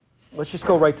let's just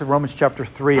go right to Romans chapter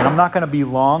 3. And I'm not going to be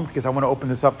long because I want to open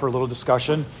this up for a little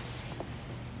discussion.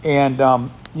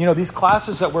 And, these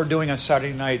classes that we're doing on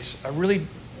Saturday nights, I really,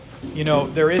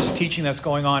 there is teaching that's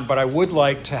going on, but I would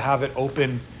like to have it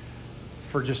open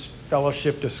for just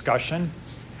fellowship discussion.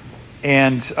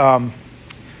 And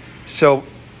so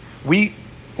we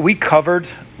covered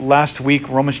last week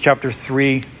Romans chapter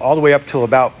 3 all the way up till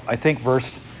about, I think,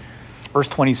 verse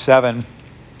 27.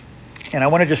 And I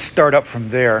want to just start up from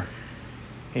there.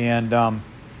 And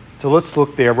so let's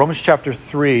look there. Romans chapter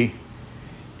 3.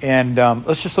 And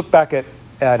let's just look back at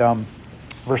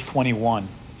verse 21.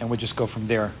 And we'll just go from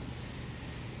there.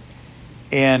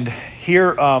 And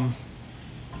here,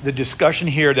 the discussion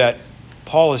here that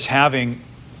Paul is having,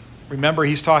 remember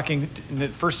he's talking in the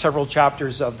first several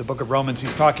chapters of the book of Romans,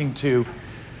 he's talking to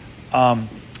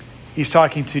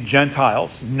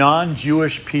Gentiles,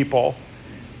 non-Jewish people.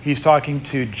 He's talking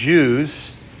to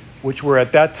Jews, which were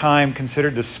at that time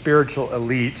considered the spiritual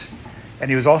elite. And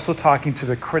he was also talking to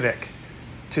the critic,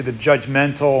 to the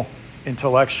judgmental,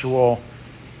 intellectual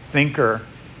thinker.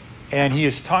 And he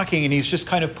is talking, and he's just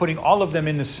kind of putting all of them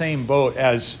in the same boat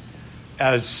as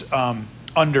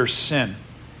under sin,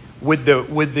 with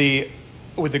the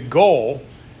goal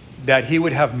that he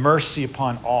would have mercy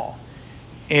upon all.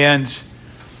 And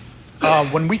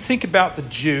when we think about the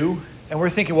Jew, and we're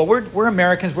thinking, well, we're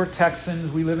Americans, we're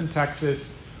Texans, we live in Texas.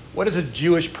 What does a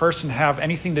Jewish person have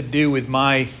anything to do with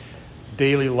my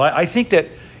daily life? I think that,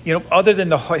 other than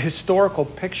the historical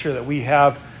picture that we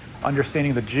have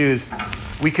understanding the Jews,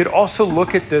 we could also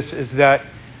look at this as that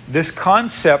this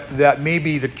concept that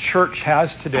maybe the church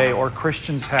has today, or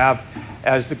Christians have,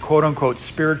 as the quote-unquote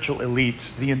spiritual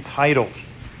elite, the entitled.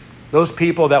 Those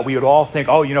people that we would all think,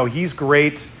 he's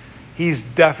great, he's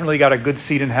definitely got a good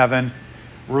seat in heaven,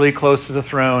 really close to the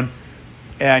throne,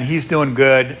 and he's doing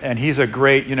good, and he's a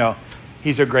great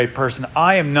person.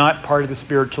 I am not part of the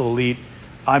spiritual elite.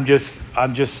 I'm just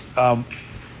a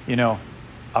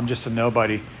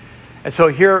nobody. And so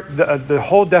here, the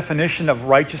whole definition of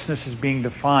righteousness is being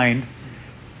defined,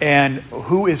 and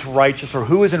who is righteous, or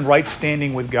who is in right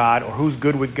standing with God, or who's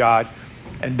good with God,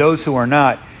 and those who are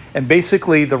not. And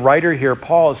basically, the writer here,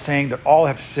 Paul, is saying that all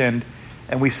have sinned,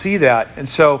 and we see that. And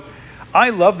so I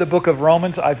love the book of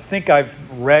Romans. I think I've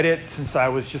read it since I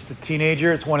was just a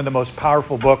teenager. It's one of the most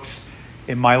powerful books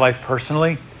in my life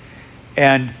personally.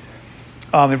 And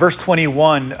in verse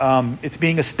 21, it's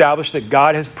being established that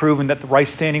God has proven that the right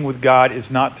standing with God is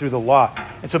not through the law.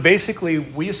 And so basically,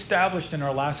 we established in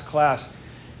our last class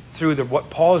through what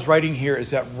Paul is writing here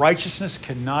is that righteousness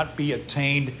cannot be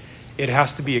attained. It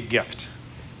has to be a gift.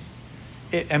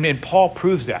 And Paul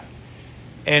proves that.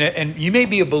 And you may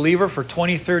be a believer for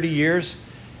 20, 30 years,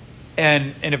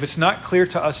 and if it's not clear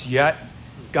to us yet,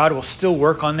 God will still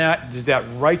work on that. That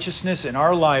righteousness in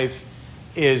our life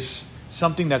is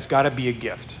something that's got to be a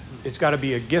gift. It's got to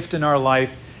be a gift in our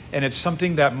life, and it's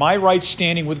something that my right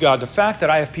standing with God, the fact that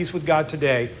I have peace with God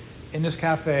today in this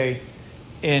cafe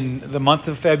in the month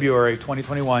of February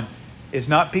 2021 is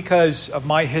not because of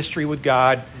my history with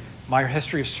God, my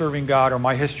history of serving God, or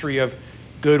my history of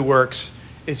good works.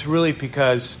 It's really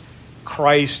because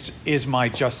Christ is my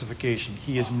justification.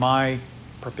 He is my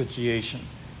propitiation.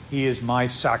 He is my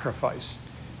sacrifice.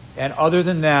 And other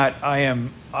than that, I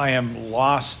am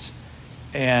lost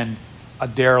and a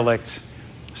derelict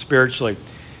spiritually.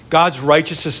 God's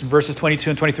righteousness in verses 22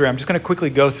 and 23, I'm just going to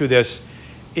quickly go through this,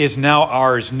 is now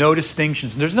ours. No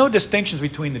distinctions. There's no distinctions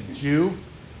between the Jew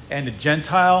and the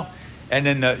Gentile, and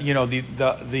then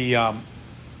the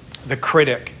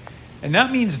critic. And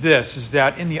that means this, is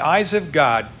that in the eyes of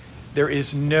God, there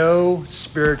is no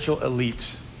spiritual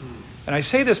elite. And I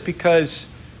say this because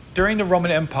during the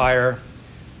Roman Empire,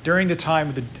 during the time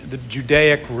of the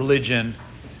Judaic religion,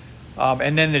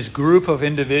 and then this group of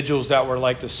individuals that were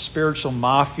like the spiritual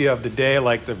mafia of the day,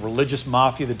 like the religious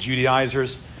mafia, the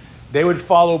Judaizers, they would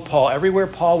follow Paul. Everywhere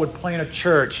Paul would plant a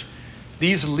church,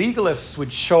 these legalists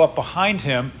would show up behind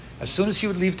him. As soon as he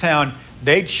would leave town,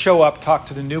 they'd show up, talk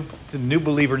to the new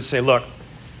believer and say, look,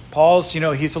 Paul's,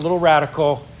 he's a little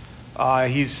radical.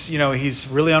 He's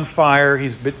really on fire.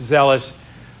 He's a bit zealous.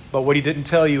 But what he didn't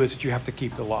tell you is that you have to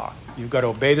keep the law. You've got to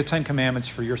obey the 10 commandments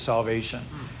for your salvation.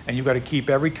 And you've got to keep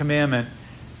every commandment.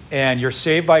 And you're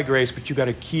saved by grace, but you've got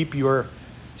to keep your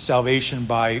salvation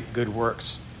by good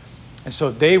works. And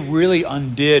so they really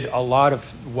undid a lot of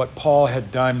what Paul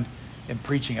had done in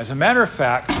preaching. As a matter of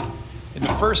fact, in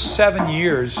the first 7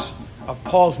 years of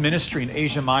Paul's ministry in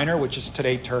Asia Minor, which is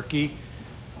today Turkey,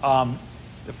 the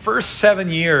first 7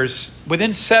 years,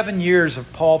 within 7 years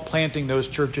of Paul planting those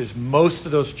churches, most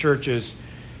of those churches,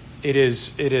 it is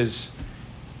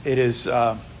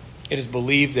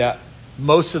believed that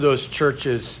most of those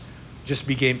churches just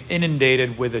became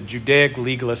inundated with a Judaic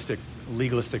legalistic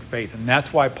faith. And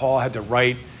that's why Paul had to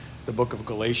write the book of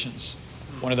Galatians,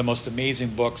 one of the most amazing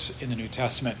books in the New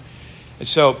Testament. And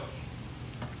so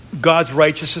God's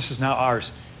righteousness is now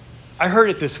ours. I heard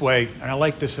it this way, and I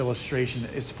like this illustration.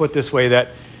 It's put this way, that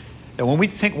when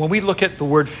we look at the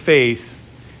word faith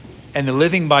and the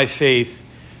living by faith,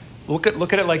 look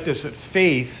at it like this: that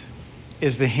faith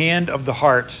is the hand of the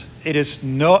heart. It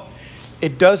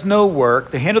does no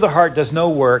work. The hand of the heart does no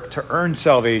work to earn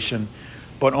salvation,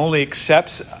 but only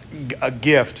accepts a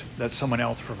gift that someone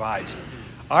else provides.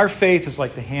 Our faith is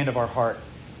like the hand of our heart,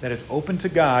 that it's open to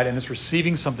God and it's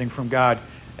receiving something from God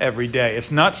every day.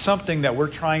 It's not something that we're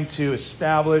trying to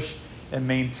establish and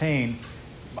maintain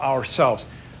ourselves.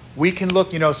 We can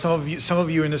look, some of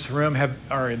you in this room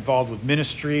are involved with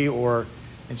ministry, or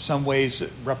in some ways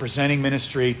representing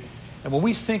ministry. And when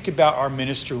we think about our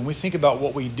ministry, when we think about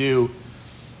what we do,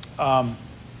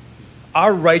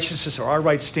 our righteousness or our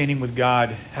right standing with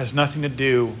God has nothing to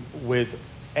do with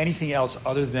anything else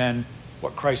other than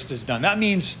what Christ has done. That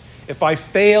means if I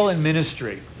fail in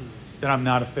ministry, then I'm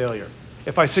not a failure.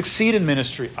 If I succeed in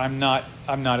ministry, I'm not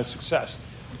a success.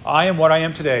 I am what I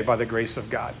am today by the grace of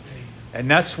God. And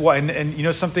that's why,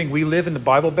 and something, we live in the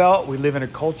Bible Belt. We live in a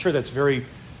culture that's very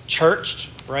churched,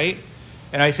 right?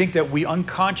 And I think that we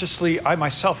unconsciously, I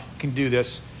myself can do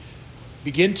this,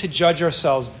 begin to judge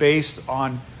ourselves based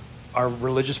on our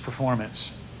religious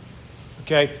performance.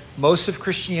 Okay? Most of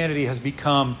Christianity has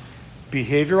become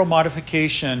behavioral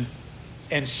modification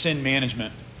and sin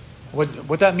management.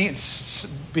 What that means,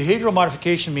 behavioral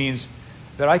modification means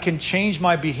that I can change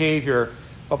my behavior,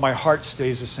 but my heart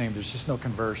stays the same. There's just no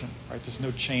conversion, right? There's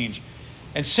no change.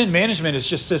 And sin management is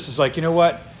just this. It's like, you know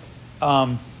what?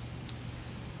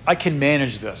 I can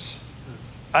manage this.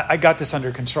 I got this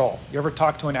under control. You ever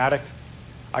talk to an addict?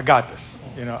 I got this.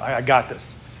 I got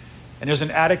this. And there's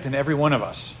an addict in every one of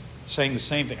us saying the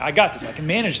same thing. I got this. I can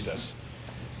manage this.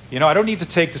 I don't need to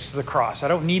take this to the cross. I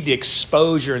don't need the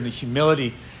exposure and the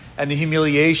humility and the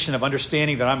humiliation of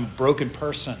understanding that I'm a broken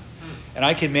person. And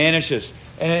I can manage this.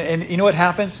 And you know what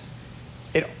happens?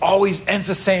 It always ends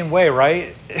the same way,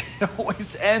 right? It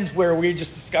always ends where we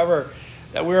just discover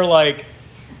that we're a wreck.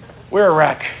 We're a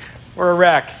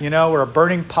wreck, We're a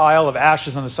burning pile of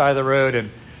ashes on the side of the road,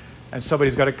 and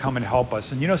somebody's got to come and help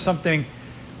us. And something?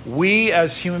 We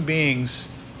as human beings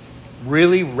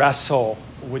really wrestle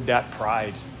with that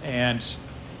pride. And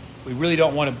we really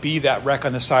don't want to be that wreck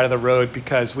on the side of the road,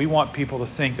 because we want people to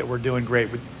think that we're doing great,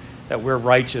 that we're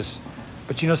righteous.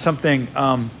 But something?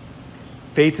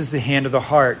 Faith is the hand of the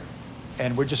heart,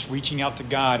 and we're just reaching out to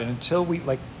God. And until we,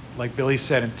 like Billy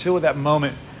said, until that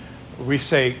moment where we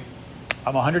say,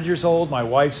 I'm 100 years old, my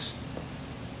wife's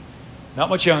not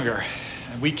much younger,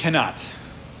 and we cannot.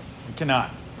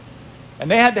 And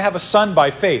they had to have a son by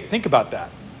faith. Think about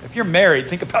that. If you're married,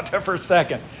 think about that for a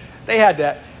second. They had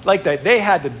that, they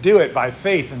had to do it by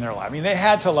faith in their life. They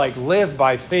had to live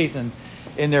by faith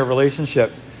in their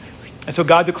relationship. And so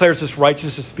God declares this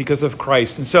righteousness because of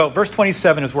Christ. And so verse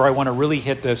 27 is where I want to really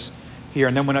hit this here.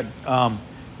 And then when I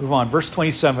move on. Verse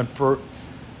 27,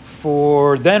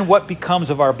 for then what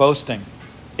becomes of our boasting?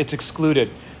 It's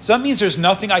excluded. So that means there's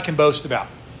nothing I can boast about.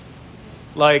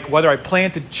 Like whether I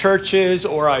planted churches,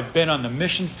 or I've been on the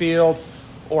mission field,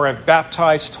 or I've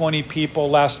baptized 20 people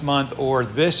last month, or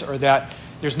this or that.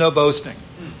 There's no boasting.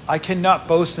 I cannot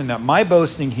boast in that. My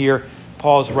boasting here,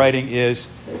 Paul's writing, is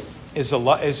in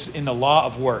the law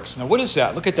of works. Now, what is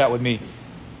that? Look at that with me.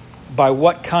 By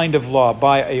what kind of law?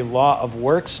 By a law of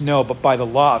works? No, but by the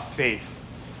law of faith.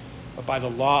 But by the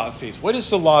law of faith. What is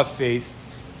the law of faith?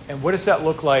 And what does that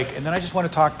look like? And then I just want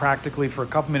to talk practically for a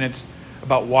couple minutes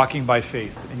about walking by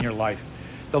faith in your life.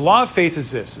 The law of faith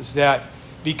is this, is that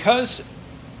because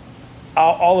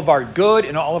all of our good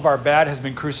and all of our bad has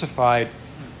been crucified,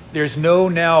 there's no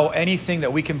now anything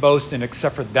that we can boast in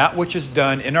except for that which is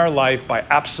done in our life by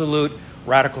absolute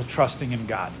radical trusting in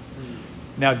God.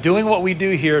 Now, doing what we do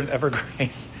here at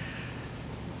Evergrace,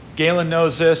 Galen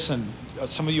knows this, and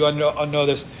some of you know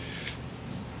this,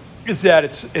 is that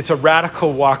it's a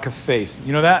radical walk of faith.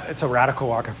 You know that? It's a radical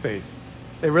walk of faith.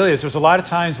 It really is. There's a lot of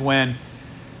times when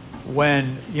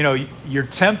you're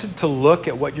tempted to look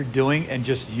at what you're doing and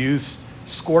just use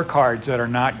scorecards that are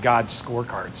not God's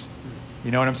scorecards.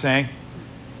 You know what I'm saying?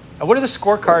 And what are the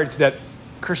scorecards that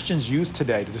Christians use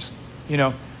today to just,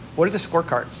 what are the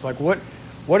scorecards? Like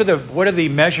what are the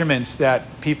measurements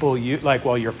that people use? Like,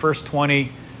 well, your first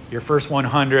 20, your first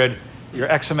 100,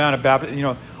 your X amount of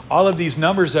baptism, all of these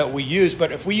numbers that we use.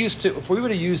 But if we were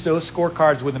to use those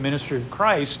scorecards with the ministry of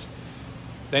Christ,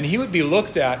 then he would be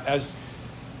looked at as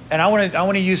and I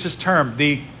want to use this term,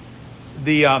 I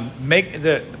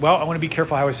want to be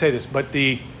careful how I say this, but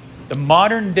the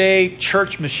modern day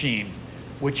church machine,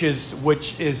 which is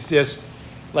just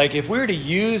like, if we were to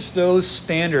use those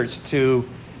standards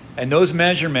and those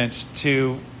measurements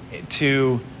to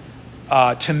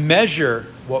measure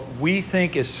what we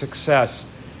think is success,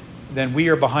 then we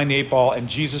are behind the eight ball, and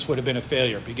Jesus would have been a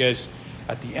failure, because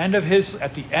at the end of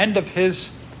his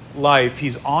life,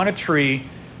 he's on a tree,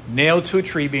 nailed to a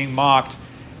tree, being mocked,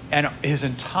 and his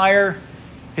entire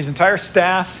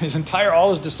staff,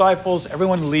 all his disciples,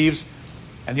 everyone leaves,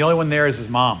 and the only one there is his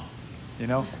mom.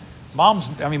 Mom,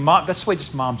 that's the way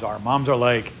just moms are. Moms are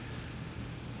like,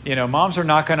 moms are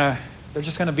not gonna, they're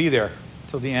just gonna be there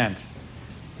till the end.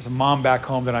 There's a mom back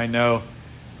home that I know,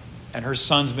 and her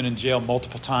son's been in jail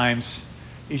multiple times.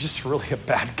 He's just really a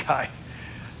bad guy.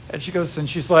 And she goes, and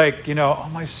she's like, oh,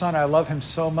 my son, I love him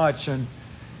so much. And,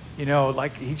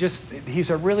 he's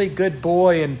a really good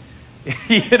boy. And,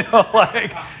 if I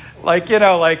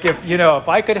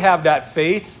could have that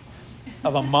faith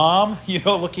of a mom,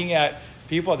 looking at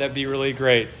people, that'd be really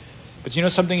great. But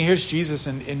something, here's Jesus,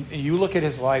 and you look at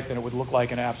his life, and it would look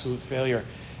like an absolute failure.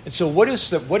 And so what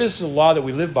is the law that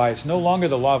we live by? It's no longer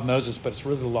the law of Moses, but it's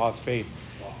really the law of faith.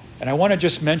 And I want to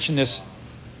just mention this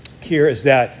here, is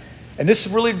that, and this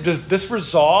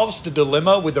resolves the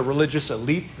dilemma with the religious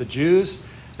elite, the Jews,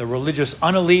 the religious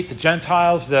unelite, the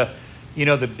Gentiles, the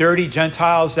dirty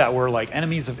Gentiles that were like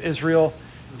enemies of Israel,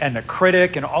 and the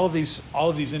critic, and all of these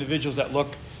individuals that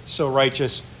look so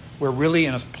righteous. We're really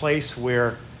in a place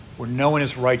where no one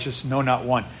is righteous, no, not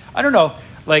one. I don't know,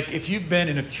 like if you've been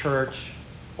in a church,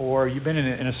 or you've been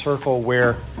in a circle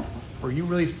where you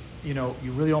really, you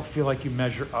really don't feel like you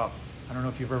measure up. I don't know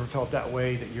if you've ever felt that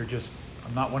way, that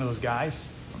I'm not one of those guys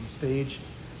on the stage.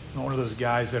 I'm not one of those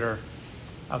guys that are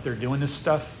out there doing this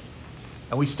stuff.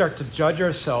 And we start to judge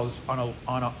ourselves on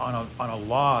a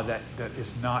law that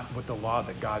is not what the law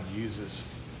that God uses.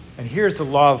 And here's the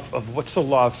law of what's the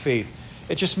law of faith?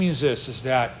 It just means this, is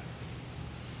that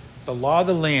the law of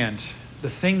the land, the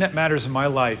thing that matters in my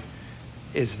life,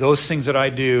 is those things that I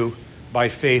do by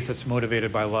faith that's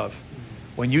motivated by love.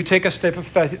 When you take a step of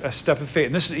faith,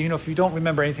 and this is, if you don't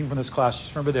remember anything from this class,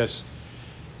 just remember this,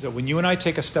 is that when you and I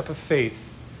take a step of faith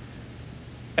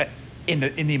in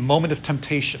the moment of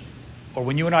temptation, or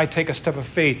when you and I take a step of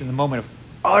faith in the moment of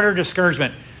utter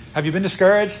discouragement. Have you been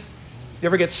discouraged? You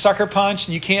ever get sucker punched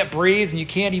and you can't breathe and you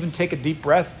can't even take a deep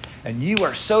breath, and you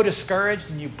are so discouraged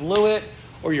and you blew it,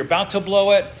 or you're about to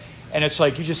blow it, and it's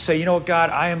like you just say, God,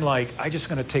 I'm just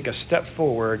going to take a step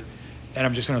forward, and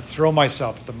I'm just going to throw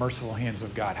myself at the merciful hands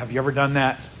of God. Have you ever done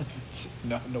that?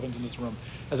 No one's in this room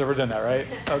has ever done that, right?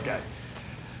 Okay.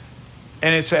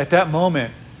 And it's at that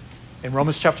moment, in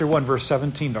Romans chapter 1, verse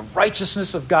 17, the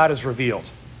righteousness of God is revealed.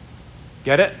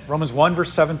 Get it? Romans 1,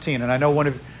 verse 17. And I know one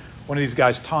of these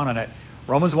guys taught on it.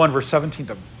 Romans 1, verse 17,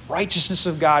 the righteousness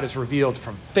of God is revealed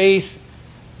from faith.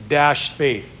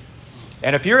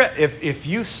 And if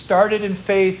you started in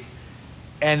faith,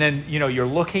 and then you're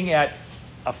looking at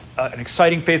an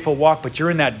exciting faithful walk, but you're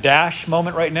in that dash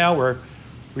moment right now where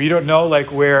you don't know,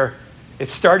 like, where it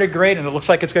started great and it looks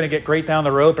like it's going to get great down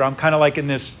the road, but I'm kind of like in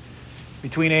this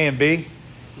between A and B.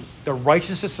 The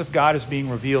righteousness of God is being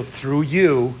revealed through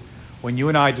you when you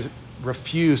and I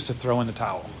refuse to throw in the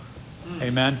towel.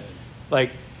 Amen?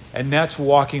 And that's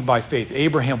walking by faith.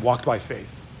 Abraham walked by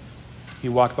faith. He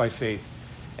walked by faith.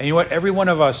 And you know what? Every one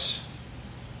of us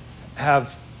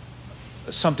have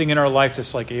something in our life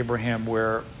that's like Abraham,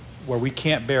 where we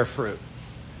can't bear fruit.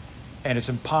 And it's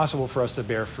impossible for us to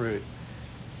bear fruit.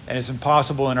 And it's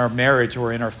impossible in our marriage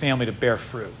or in our family to bear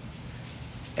fruit.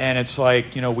 And it's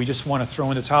like, we just want to throw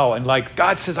in the towel. And like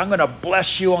God says, I'm going to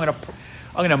bless you. I'm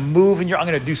going to move in I'm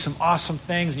going to do some awesome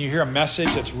things. And you hear a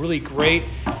message that's really great.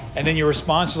 And then your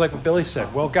response is like what Billy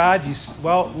said. Well, God,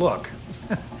 look,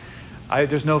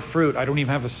 there's no fruit. I don't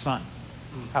even have a son.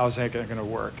 How is that going to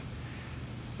work?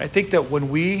 I think that when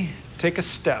we take a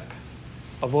step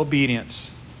of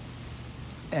obedience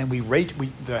and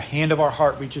the hand of our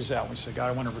heart reaches out, we say, God,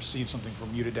 I want to receive something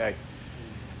from you today.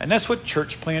 And that's what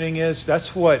church planting is.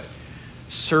 That's what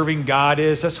serving God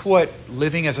is. That's what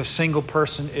living as a single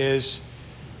person is.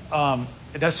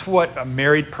 That's what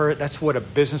a that's what a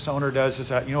business owner does, is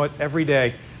that, every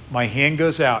day my hand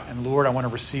goes out and, Lord, I want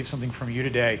to receive something from you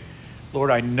today. Lord,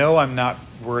 I know I'm not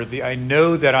worthy. I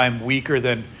know that I'm weaker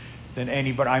than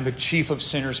any, but I'm the chief of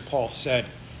sinners, Paul said.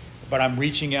 But I'm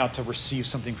reaching out to receive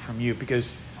something from you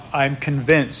because I'm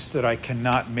convinced that I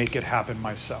cannot make it happen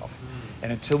myself.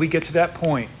 And until we get to that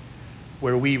point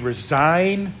where we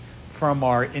resign from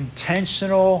our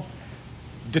intentional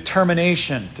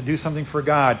determination to do something for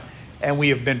God and we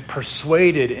have been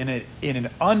persuaded in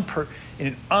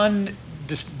an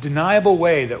undeniable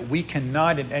way that we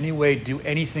cannot in any way do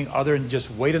anything other than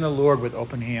just wait on the Lord with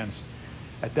open hands.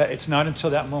 It's not until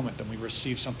that moment that we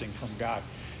receive something from God.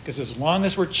 Because as long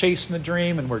as we're chasing the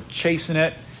dream and we're chasing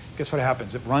it, guess what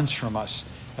happens? It runs from us.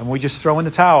 And we just throw in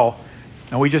the towel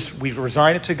and we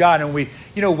resign it to God. And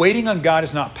waiting on God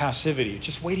is not passivity.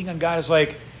 Just waiting on God is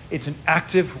like, it's an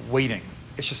active waiting.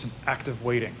 It's just an active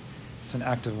waiting. It's an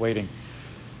active waiting.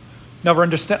 Never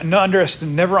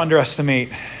underestimate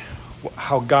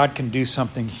how God can do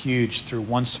something huge through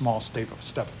one small step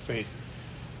of faith.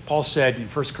 Paul said in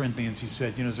 1 Corinthians, he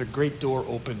said, there's a great door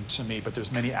open to me, but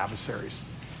there's many adversaries.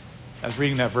 I was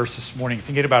reading that verse this morning,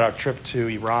 thinking about our trip to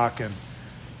Iraq and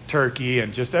Turkey,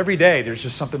 and just every day there's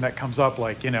just something that comes up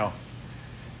like,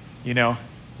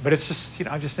 but it's just,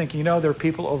 I'm just thinking, there are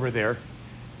people over there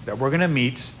that we're going to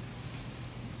meet,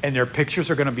 and their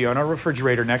pictures are going to be on our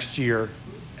refrigerator next year,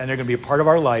 and they're going to be a part of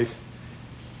our life,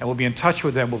 and we'll be in touch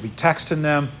with them. We'll be texting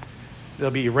them.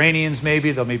 There'll be Iranians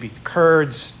maybe, there'll maybe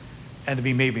Kurds, and there'll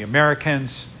be maybe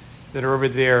Americans that are over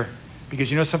there. Because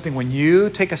you know something, when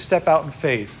you take a step out in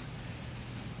faith,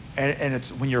 and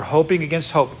it's when you're hoping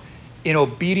against hope, in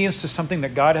obedience to something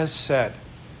that God has said,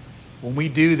 when we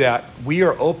do that, we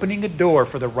are opening a door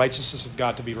for the righteousness of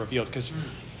God to be revealed. Because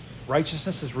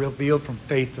righteousness is revealed from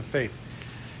faith to faith.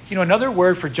 Another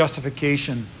word for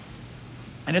justification,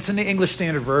 and it's in the English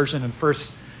Standard Version in 1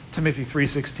 Timothy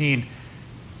 3:16.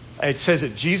 It says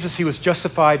that Jesus, he was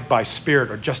justified by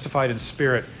spirit, or justified in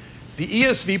spirit. The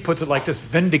ESV puts it like this: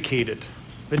 vindicated.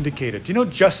 Vindicated. Do you know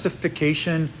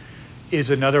justification is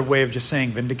another way of just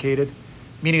saying vindicated?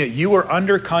 Meaning that you were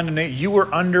under condemnation, you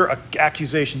were under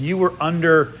accusation, you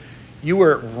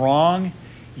were wrong,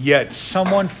 yet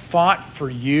someone fought for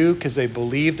you because they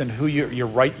believed in who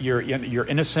your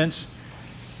innocence,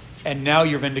 and now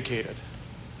you're vindicated.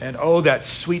 And that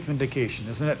sweet vindication,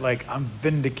 isn't it? Like, I'm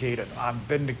vindicated. I'm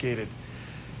vindicated.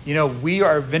 We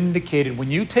are vindicated.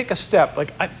 When you take a step,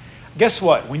 guess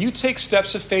what? When you take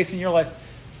steps of faith in your life,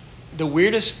 the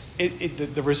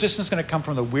resistance is going to come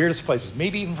from the weirdest places,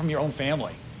 maybe even from your own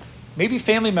family. Maybe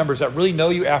family members that really know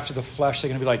you after the flesh, they're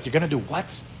going to be like, you're going to do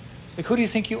what? Like, who do you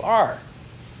think you are?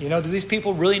 Do these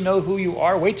people really know who you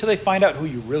are? Wait till they find out who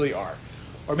you really are.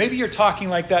 Or maybe you're talking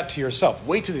like that to yourself.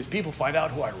 Wait till these people find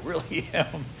out who I really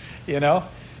am, And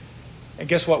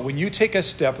guess what? When you take a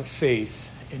step of faith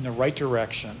in the right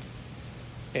direction,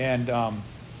 and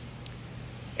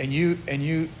you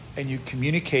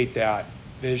communicate that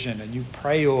vision, and you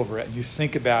pray over it, and you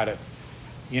think about it,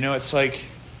 it's like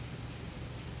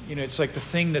the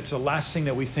thing that's the last thing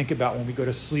that we think about when we go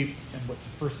to sleep, and what's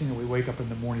the first thing that we wake up in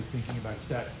the morning thinking about is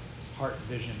that heart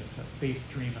vision. It's that faith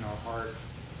dream in our heart.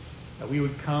 That we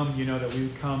would come, that we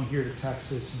would come here to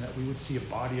Texas, and that we would see a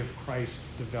body of Christ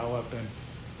develop, and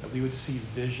that we would see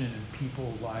vision and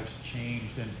people's lives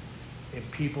changed, and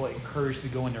people encouraged to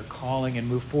go in their calling and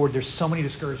move forward. There's so many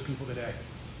discouraged people today,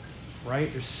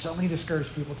 right? There's so many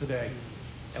discouraged people today.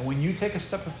 And when you take a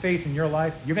step of faith in your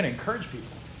life, you're going to encourage people.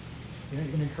 You're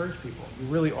going to encourage people. You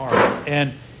really are.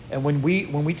 And when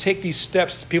we take these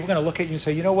steps, people are going to look at you and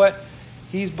say, you know what?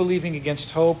 He's believing against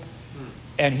hope.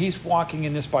 And he's walking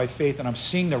in this by faith, and I'm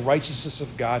seeing the righteousness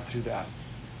of God through that.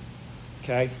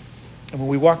 Okay? And when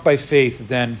we walk by faith,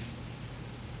 then,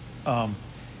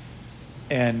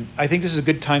 and I think this is a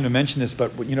good time to mention this,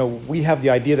 but, we have the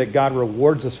idea that God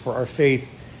rewards us for our faith,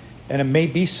 and it may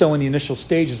be so in the initial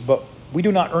stages, but we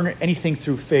do not earn anything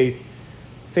through faith.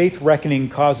 Faith reckoning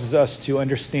causes us to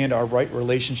understand our right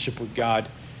relationship with God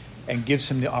and gives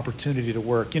him the opportunity to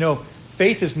work.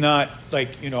 Faith is not like,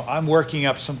 I'm working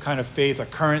up some kind of faith, a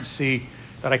currency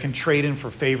that I can trade in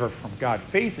for favor from God.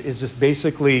 Faith is just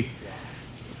basically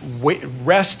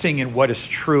resting in what is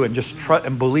true and just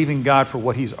and believing God for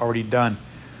what he's already done.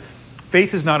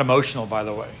 Faith is not emotional, by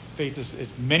the way. Faith is,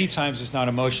 many times it's not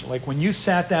emotional. Like when you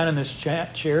sat down in this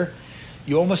chair,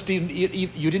 you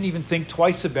didn't even think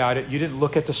twice about it. You didn't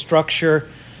look at the structure.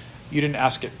 You didn't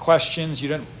ask it questions. You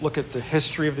didn't look at the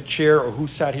history of the chair or who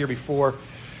sat here before.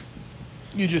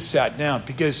 You just sat down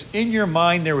because in your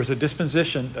mind there was a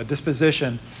disposition of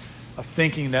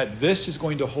thinking that this is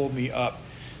going to hold me up.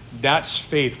 That's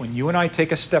faith. When you and I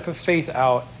take a step of faith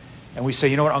out and we say,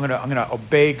 you know what, I'm gonna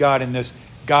obey God in this.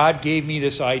 God gave me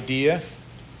this idea,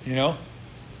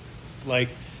 like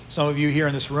some of you here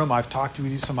in this room, I've talked to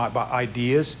you some about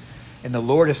ideas, and the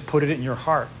Lord has put it in your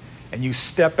heart, and you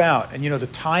step out, and the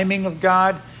timing of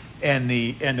God and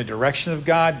the direction of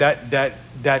God,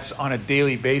 that's on a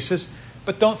daily basis.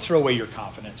 But don't throw away your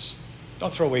confidence.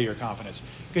 Don't throw away your confidence.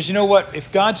 Because you know what?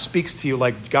 If God speaks to you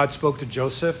like God spoke to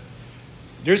Joseph,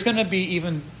 there's going to be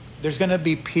even there's going to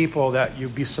be people that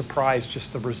you'd be surprised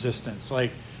just the resistance.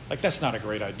 Like that's not a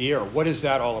great idea, or what is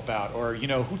that all about? Or,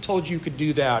 who told you could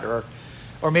do that? Or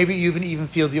maybe you even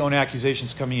feel the own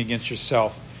accusations coming against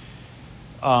yourself.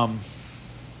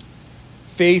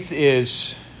 Faith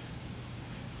is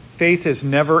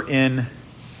never in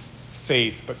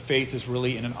faith, but faith is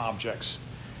really in objects.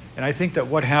 And I think that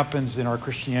what happens in our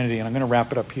Christianity, and I'm going to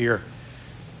wrap it up here,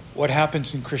 what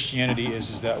happens in Christianity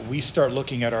is that we start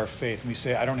looking at our faith and we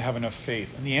say, I don't have enough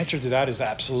faith. And the answer to that is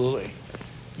absolutely.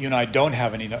 You and I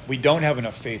we don't have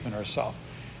enough faith in ourselves.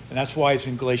 And that's why it's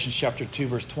in Galatians chapter 2,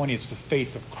 verse 20, it's the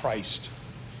faith of Christ.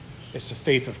 It's the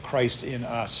faith of Christ in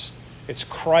us. It's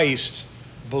Christ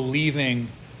believing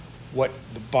what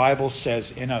the Bible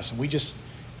says in us. And we just,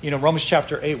 Romans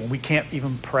chapter 8, when we can't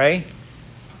even pray,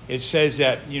 it says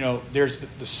that, there's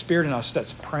the Spirit in us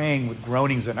that's praying with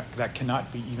groanings that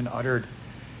cannot be even uttered.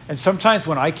 And sometimes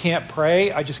when I can't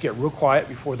pray, I just get real quiet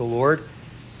before the Lord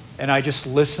and I just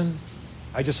listen.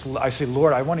 I say,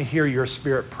 Lord, I want to hear your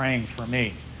Spirit praying for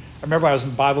me. I remember I was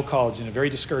in Bible college in a very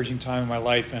discouraging time in my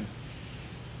life, and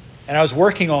I was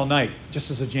working all night just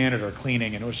as a janitor,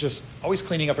 cleaning, and it was just always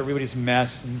cleaning up everybody's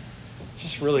mess, and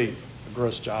just really a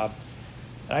gross job.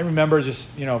 And I remember just,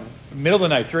 middle of the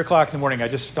night, 3 o'clock in the morning, I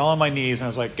just fell on my knees, and I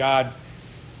was like, God,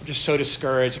 I'm just so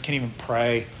discouraged, I can't even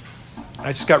pray. And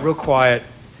I just got real quiet,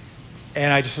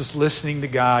 and I just was listening to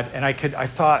God, and I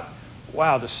thought,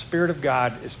 wow, the Spirit of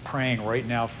God is praying right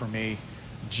now for me.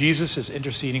 Jesus is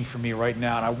interceding for me right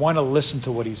now, and I want to listen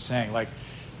to what he's saying. Want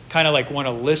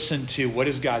to listen to what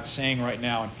is God saying right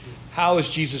now, and how is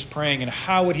Jesus praying, and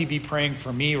how would he be praying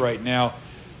for me right now?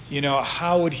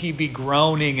 How would he be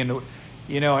groaning, and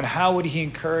how would he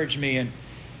encourage me?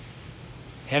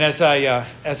 And as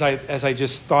I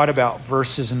just thought about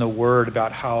verses in the Word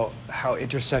about how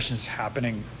intercession is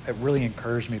happening, it really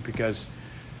encouraged me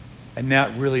and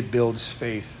that really builds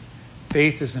faith.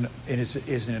 Faith isn't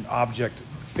an object.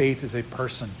 Faith is a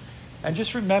person. And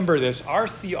just remember this, our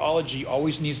theology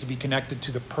always needs to be connected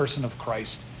to the person of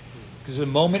Christ. Because the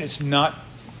moment it's not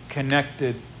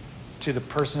connected to the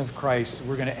person of Christ,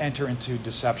 we're going to enter into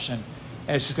deception.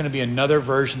 And it's just going to be another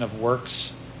version of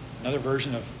works, another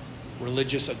version of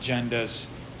religious agendas,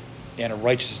 and a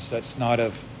righteousness that's not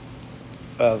of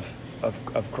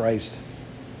Christ.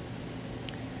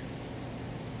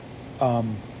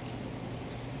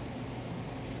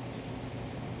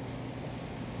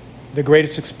 The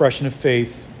greatest expression of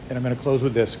faith, and I'm going to close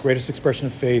with this, greatest expression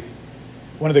of faith,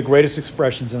 one of the greatest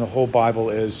expressions in the whole Bible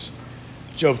is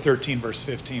Job 13, verse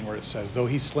 15, where it says, though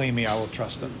he slay me, I will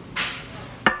trust him.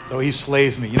 Though he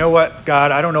slays me. You know what,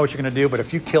 God, I don't know what you're going to do, but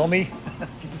if you kill me,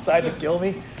 if you decide to kill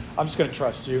me, I'm just going to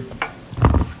trust you.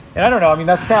 And I don't know,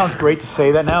 that sounds great to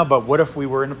say that now, but what if we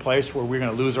were in a place where we're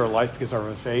going to lose our life because of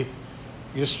our faith?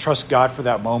 You just trust God for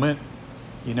that moment,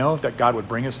 that God would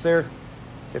bring us there,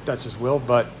 if that's his will.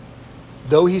 But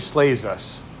though he slays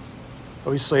us, I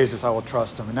will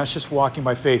trust him. And that's just walking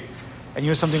by faith.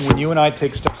 And something, when you and I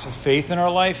take steps of faith in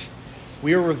our life,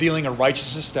 we are revealing a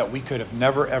righteousness that we could have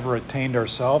never, ever attained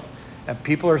ourselves. And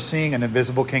people are seeing an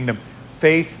invisible kingdom.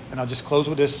 Faith, and I'll just close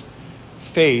with this,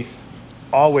 faith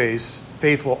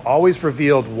will always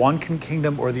reveal one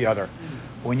kingdom or the other.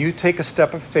 When you take a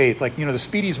step of faith, the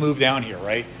Speedies moved down here,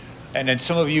 right? And then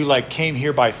some of you came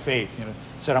here by faith,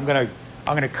 said, I'm going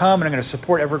to come and I'm going to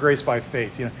support Evergrace by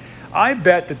faith. I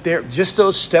bet that just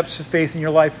those steps of faith in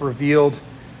your life revealed,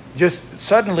 just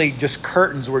suddenly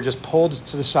curtains were just pulled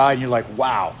to the side and you're like,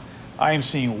 wow, I am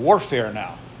seeing warfare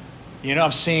now.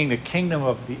 I'm seeing the kingdom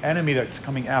of the enemy that's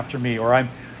coming after me, or I'm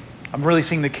really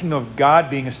seeing the kingdom of God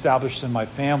being established in my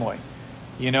family.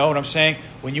 You know what I'm saying?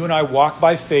 When you and I walk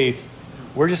by faith,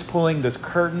 we're just pulling the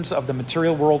curtains of the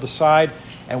material world aside,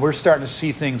 and we're starting to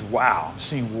see things. Wow, I'm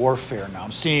seeing warfare now.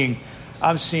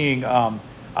 I'm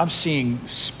seeing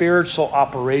spiritual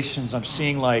operations. I'm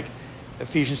seeing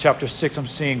Ephesians chapter 6. I'm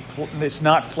seeing it's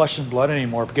not flesh and blood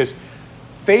anymore, because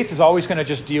faith is always going to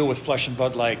just deal with flesh and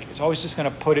blood. It's always just going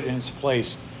to put it in its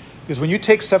place. Because when you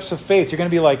take steps of faith, you're going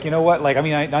to be like, you know what?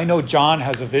 I know John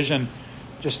has a vision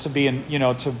just to be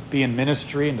in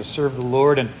ministry and to serve the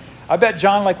Lord. And I bet,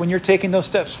 John, when you're taking those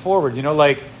steps forward, there's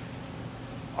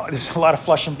a lot of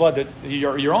flesh and blood, that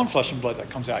your own flesh and blood that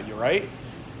comes at you, right? It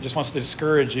just wants to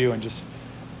discourage you and just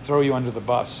throw you under the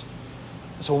bus.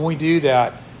 So when we do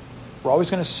that, we're always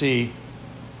going to see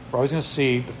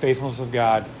the faithfulness of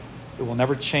God. It will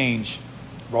never change.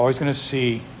 We're always going to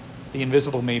see the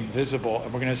invisible made visible,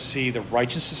 and we're going to see the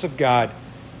righteousness of God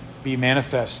be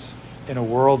manifest in a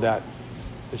world that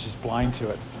is just blind to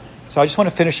it. So I just want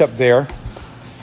to finish up there.